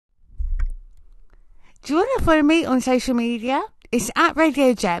Do you want to follow me on social media? It's at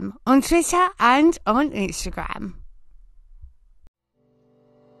Radio Gem on Twitter and on Instagram.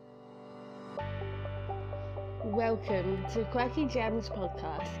 Welcome to Quirky Gems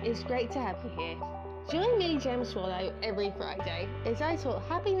podcast. It's great to have you here. Join me, Gem Swallow, every Friday as I talk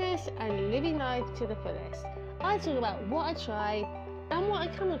happiness and living life to the fullest. I talk about what I try and what I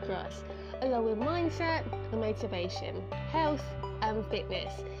come across, along with mindset and motivation, health and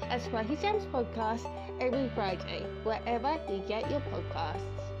fitness, as Quirky Gems podcast every Friday, wherever you get your podcasts.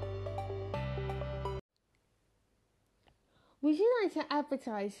 Would you like to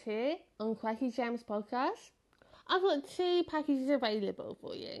advertise here on Quirky Gems podcast? I've got 2 packages available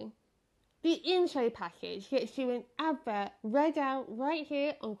for you. The intro package gets you an advert read out right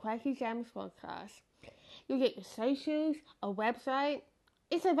here on Quirky Gems podcast. You'll get your socials, a website.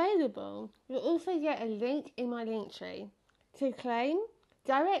 It's available. You'll also get a link in my link tree. To claim,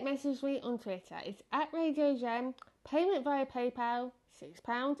 direct message me on Twitter. It's at Radio Gem. Payment via PayPal,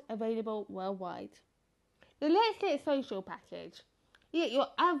 £6, available worldwide. The Let's Get Social package. You get your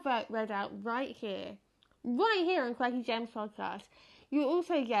advert read out right here on Quirky Gems podcast. You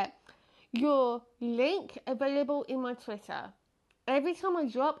also get your link available in my Twitter. Every time I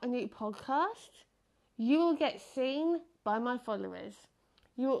drop a new podcast, you will get seen by my followers.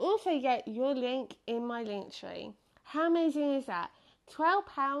 You will also get your link in my link tree. How amazing is that?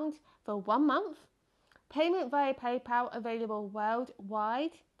 £12 for 1 month. Payment via PayPal available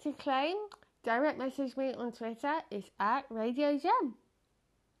worldwide. To claim, direct message me on Twitter. It's at Radio Gem.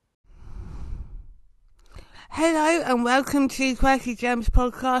 Hello and welcome to Quirky Gems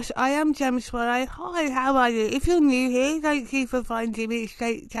podcast. I am Gem Swallow. Hi, how are you? If you're new here, thank you for finding me. It's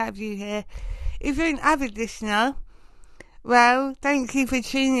great to have you here. If you're an avid listener, well, thank you for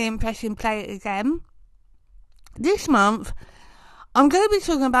tuning in, pressing play again. This month, I'm going to be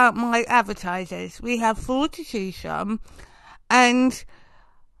talking about my advertisers. We have 4 to choose from, and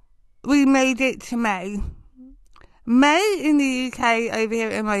we made it to May. May in the UK over here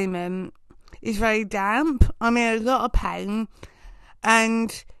at the moment is very damp. I'm in a lot of pain,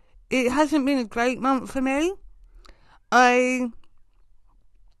 and it hasn't been a great month for me. I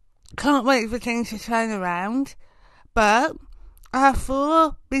can't wait for things to turn around, but I have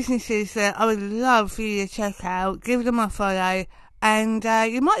 4 businesses that I would love for you to check out. Give them a follow, and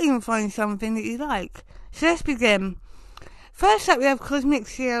you might even find something that you like. So let's begin. First up, we have Cosmic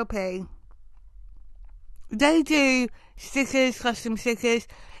CLP. They do stickers, custom stickers.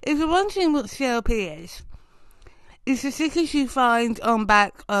 If you're wondering what CLP is, it's the stickers you find on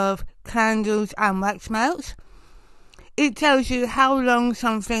back of candles and wax melts. It tells you how long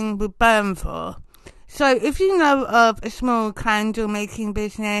something would burn for. So if you know of a small candle making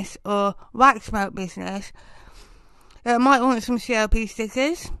business or wax melt business that might want some CLP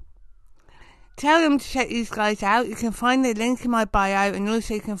stickers, tell them to check these guys out. You can find the link in my bio, and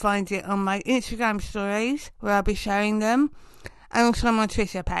also you can find it on my Instagram stories where I'll be sharing them, and also on my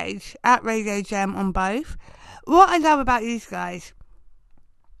Twitter page at Radio Gem on both. What I love about these guys,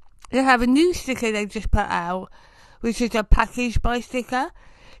 they have a new sticker they've just put out, which is a package buy sticker.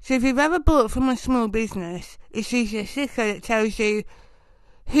 So if you've ever bought from a small business, it's usually a sticker that tells you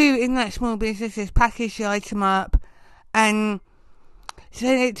who in that small business has packaged the item up and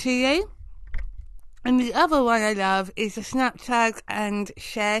sent it to you. And the other one I love is the snap tag and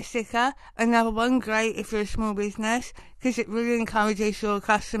share sticker. Another one great if you're a small business, because it really encourages your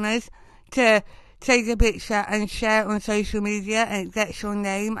customers to take a picture and share it on social media, and it gets your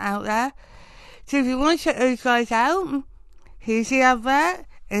name out there. So if you want to check those guys out, here's the advert,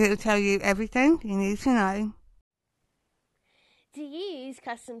 and it'll tell you everything you need to know. Do you use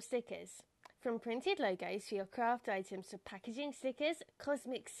custom stickers? From printed logos for your craft items to packaging stickers,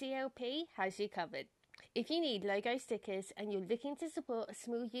 Cosmic CLP has you covered. If you need logo stickers and you're looking to support a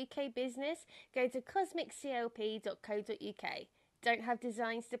small UK business, go to cosmicclp.co.uk. Don't have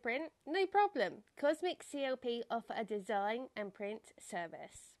designs to print? No problem. Cosmic CLP offer a design and print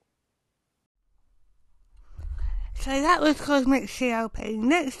service. So that was Cosmic CLP.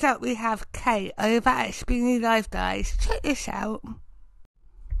 Next up we have Kate over at Spoony Life Guys. Check this out.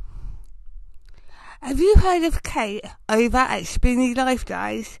 Have you heard of Kate over at Spoony Life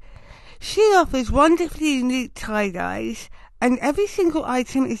Guys? She offers wonderfully unique tie-dyes, and every single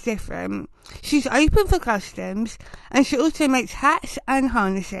item is different. She's open for customs, and she also makes hats and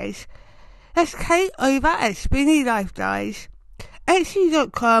harnesses. That's Kate over at Spoony Life Guys.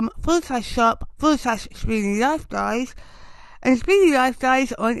 Etsy.com/shop/Spoony Life Guys, and Spoony Life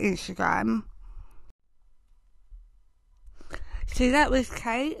Guys on Instagram. So that was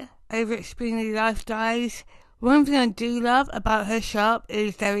Kate over at Spoony Life Guys One thing I do love about her shop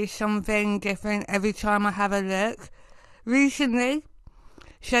is there is something different every time I have a look. Recently,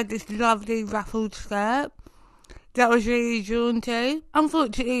 she had this lovely ruffled skirt that I was really drawn to.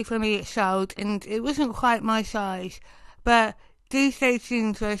 Unfortunately for me, it sold and it wasn't quite my size. But do stay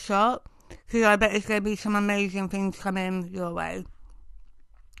tuned to her shop because I bet there's going to be some amazing things coming your way.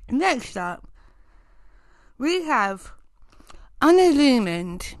 Next up, we have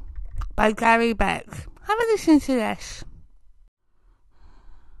Unillumined by Gary Beck. Have a listen to this.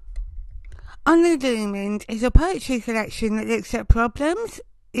 Unillumined is a poetry collection that looks at problems,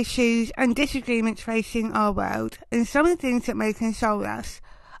 issues and disagreements facing our world and some of the things that may console us.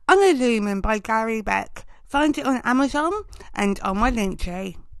 Unillumined by Gary Beck. Find it on Amazon and on my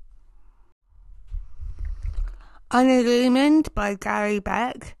Linktree. Unillumined by Gary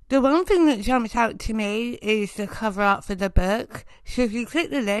Beck. The one thing that jumps out to me is the cover art for the book. So if you click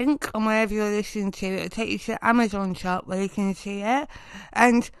the link on wherever you're listening to, it'll take you to the Amazon shop where you can see it.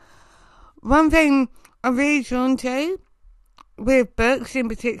 And one thing I'm really drawn to with books in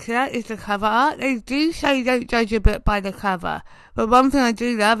particular is the cover art. They do say don't judge a book by the cover, but one thing I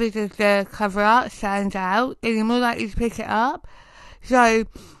do love is if the cover art stands out, then you're more likely to pick it up. So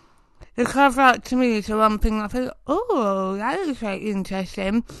the cover art to me is the one thing I think, oh, that looks very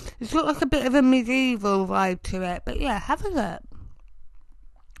interesting. It's got like a bit of a medieval vibe to it, but yeah, have a look.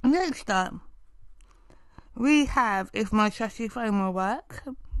 Next up, we have If My Trusty Phone Will Work.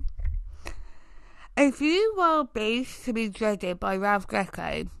 A Few Wild Beasts to Be Dreaded by Ralph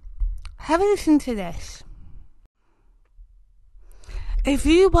Greco. Have a listen to this. A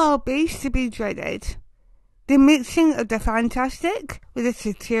few wild beasts to be dreaded. The mixing of the fantastic with the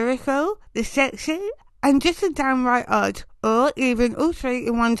satirical, the sexy, and just the downright odd, or even all three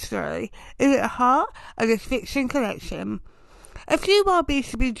in one story, is at the heart of this fiction collection. A Few Wild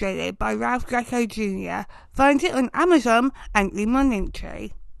Beasts to Be Dreaded by Ralph Greco Jr. Find it on Amazon and in my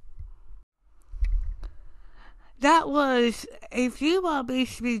Linktree. That was A Few Wild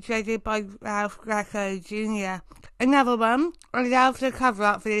Beasts to Be Dreaded by Ralph Greco Jr. Another one, I love the cover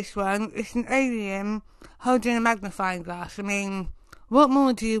art for this one. It's an alien holding a magnifying glass. I mean, what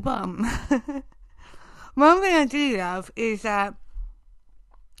more do you want? One thing I do love is that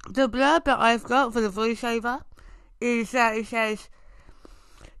the blurb that I've got for the voiceover is that it says,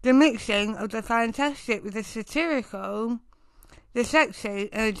 the mixing of the fantastic with the satirical, the sexy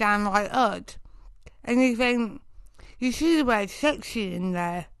and the downright odd. And you think, you see the word sexy in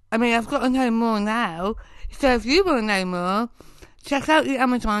there. I mean, I've got to know more now. So if you want to know more, check out the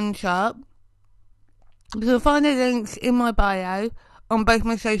Amazon shop. You'll find the links in my bio on both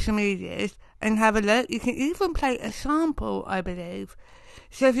my social medias and have a look. You can even play a sample, I believe.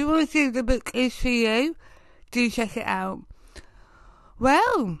 So if you want to see if the book is for you, do check it out.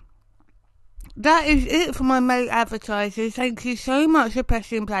 Well, that is it for my mate advertisers. Thank you so much for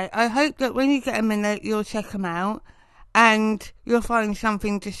pressing play. I hope that when you get a minute, you'll check them out and you'll find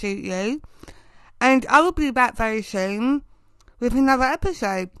something to suit you. And I will be back very soon with another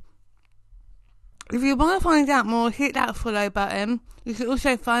episode. If you want to find out more, hit that follow button. You can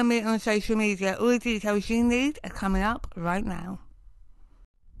also find me on social media. All the details you need are coming up right now.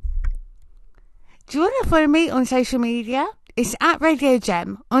 Do you want to follow me on social media? It's @Radio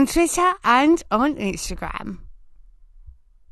Gem on Twitter and on Instagram.